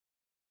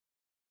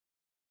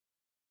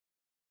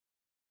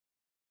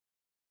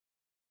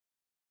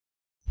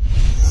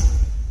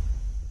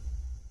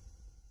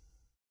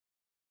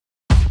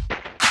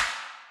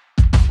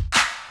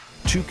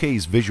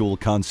2K's visual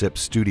concept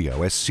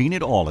studio has seen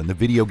it all in the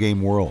video game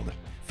world.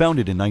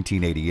 Founded in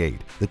 1988,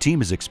 the team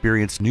has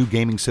experienced new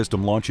gaming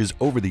system launches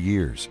over the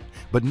years,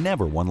 but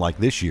never one like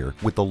this year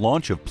with the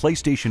launch of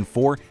PlayStation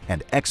 4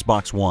 and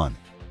Xbox One.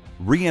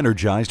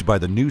 Re-energized by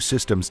the new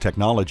system's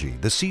technology,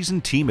 the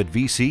seasoned team at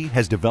VC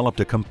has developed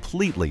a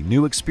completely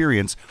new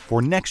experience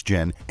for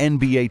next-gen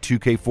NBA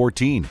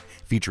 2K14,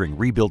 featuring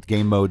rebuilt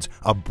game modes,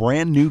 a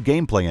brand new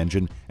gameplay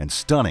engine, and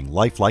stunning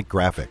lifelike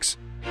graphics.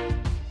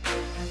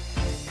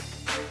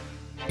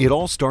 It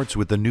all starts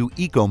with the new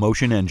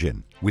EcoMotion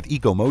engine. With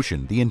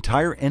EcoMotion, the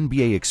entire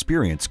NBA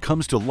experience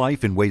comes to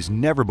life in ways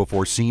never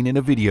before seen in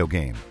a video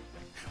game.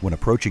 When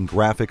approaching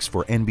graphics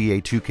for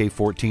NBA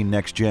 2K14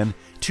 Next Gen,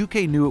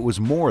 2K knew it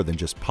was more than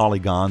just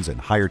polygons and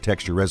higher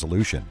texture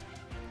resolution.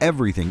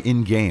 Everything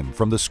in-game,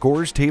 from the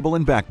scorer's table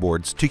and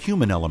backboards to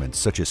human elements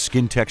such as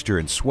skin texture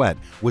and sweat,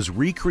 was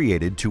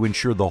recreated to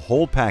ensure the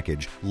whole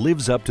package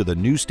lives up to the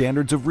new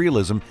standards of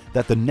realism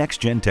that the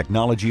next-gen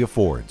technology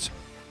affords.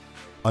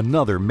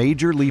 Another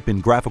major leap in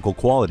graphical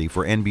quality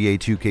for NBA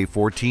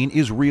 2K14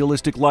 is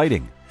realistic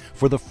lighting.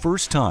 For the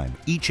first time,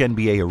 each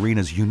NBA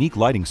arena's unique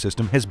lighting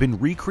system has been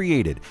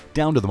recreated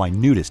down to the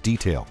minutest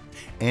detail.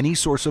 Any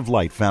source of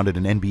light found at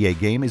an NBA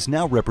game is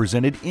now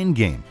represented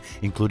in-game,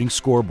 including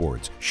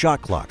scoreboards,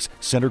 shot clocks,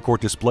 center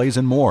court displays,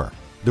 and more.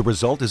 The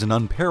result is an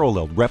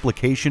unparalleled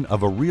replication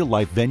of a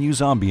real-life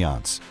venue's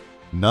ambiance.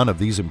 None of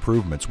these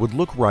improvements would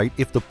look right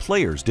if the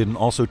players didn't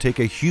also take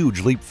a huge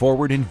leap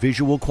forward in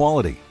visual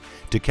quality.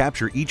 To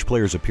capture each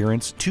player's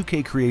appearance,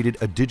 2K created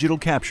a digital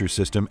capture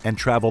system and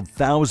traveled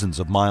thousands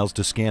of miles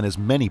to scan as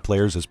many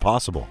players as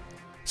possible.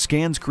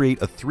 Scans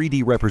create a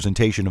 3D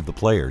representation of the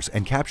players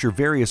and capture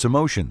various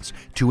emotions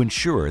to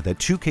ensure that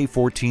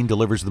 2K14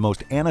 delivers the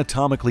most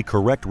anatomically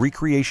correct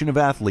recreation of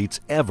athletes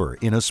ever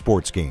in a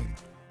sports game.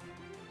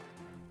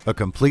 A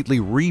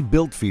completely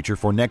rebuilt feature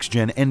for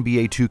next-gen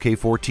NBA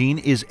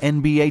 2K14 is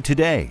NBA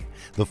Today.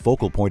 The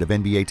focal point of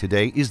NBA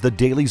Today is the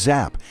Daily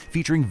Zap,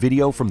 featuring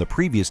video from the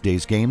previous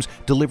day's games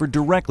delivered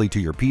directly to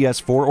your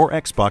PS4 or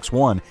Xbox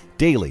One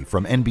daily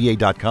from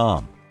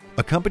NBA.com.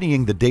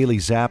 Accompanying the Daily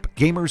Zap,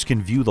 gamers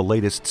can view the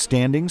latest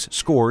standings,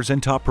 scores,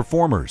 and top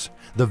performers.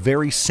 The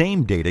very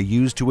same data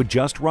used to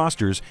adjust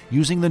rosters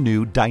using the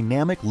new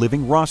Dynamic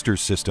Living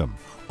Rosters system,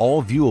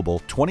 all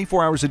viewable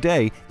 24 hours a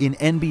day in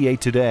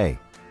NBA Today.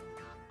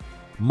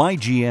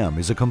 MyGM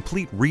is a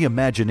complete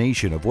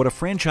reimagination of what a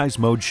franchise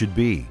mode should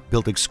be,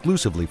 built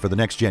exclusively for the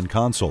next-gen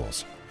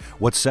consoles.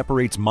 What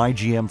separates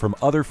MyGM from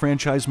other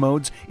franchise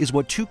modes is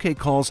what 2K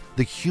calls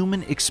the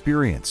human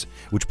experience,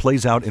 which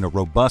plays out in a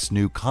robust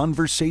new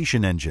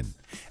conversation engine.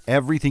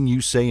 Everything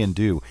you say and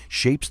do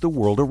shapes the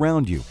world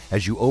around you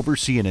as you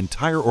oversee an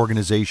entire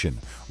organization,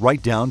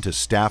 right down to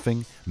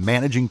staffing,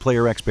 managing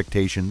player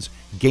expectations,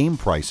 game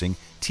pricing,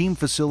 team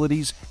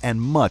facilities,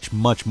 and much,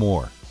 much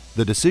more.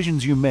 The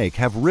decisions you make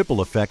have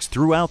ripple effects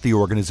throughout the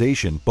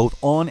organization, both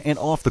on and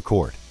off the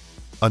court.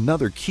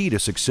 Another key to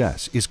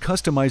success is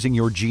customizing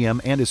your GM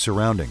and his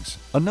surroundings.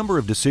 A number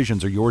of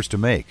decisions are yours to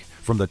make,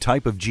 from the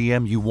type of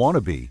GM you want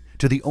to be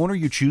to the owner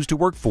you choose to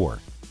work for.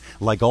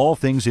 Like all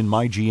things in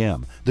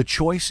MyGM, the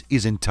choice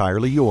is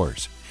entirely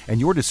yours,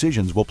 and your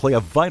decisions will play a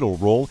vital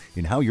role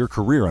in how your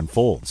career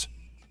unfolds.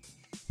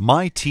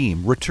 My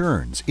Team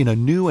returns in a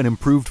new and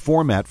improved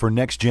format for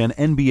next-gen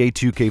NBA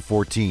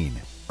 2K14.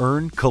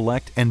 Earn,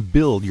 collect, and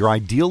build your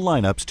ideal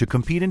lineups to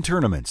compete in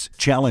tournaments,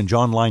 challenge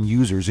online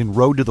users in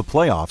Road to the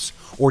Playoffs,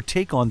 or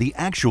take on the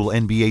actual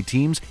NBA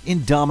teams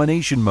in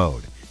domination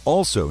mode.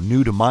 Also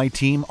new to My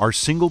Team are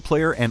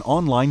single-player and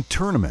online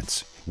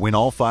tournaments. Win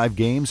all 5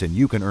 games and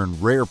you can earn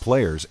rare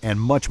players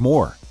and much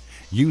more.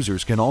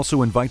 Users can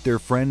also invite their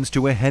friends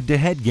to a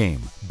head-to-head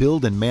game,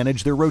 build and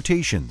manage their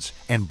rotations,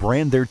 and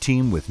brand their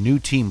team with new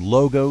team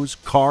logos,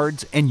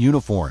 cards, and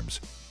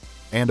uniforms.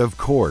 And of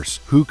course,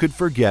 who could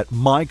forget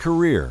My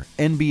Career,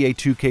 NBA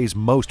 2K's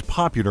most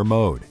popular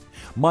mode.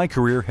 My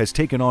Career has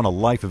taken on a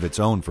life of its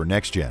own for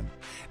Next Gen.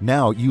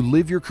 Now you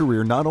live your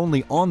career not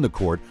only on the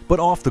court, but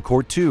off the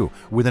court too,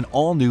 with an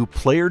all-new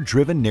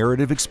player-driven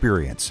narrative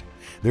experience.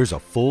 There's a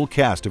full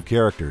cast of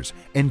characters,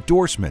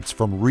 endorsements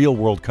from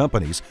real-world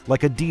companies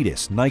like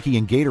Adidas, Nike,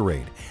 and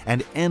Gatorade,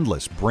 and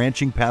endless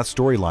branching path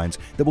storylines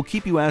that will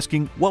keep you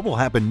asking what will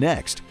happen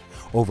next.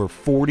 Over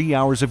 40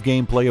 hours of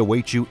gameplay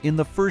await you in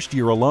the first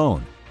year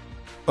alone.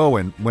 Oh,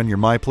 and when your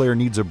My Player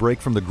needs a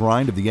break from the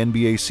grind of the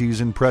NBA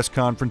season, press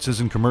conferences,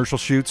 and commercial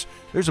shoots,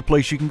 there's a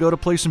place you can go to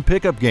play some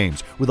pickup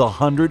games with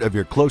 100 of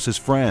your closest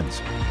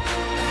friends.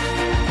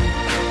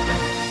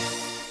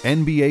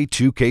 NBA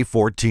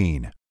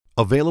 2K14.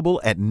 Available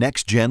at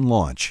next-gen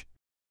launch.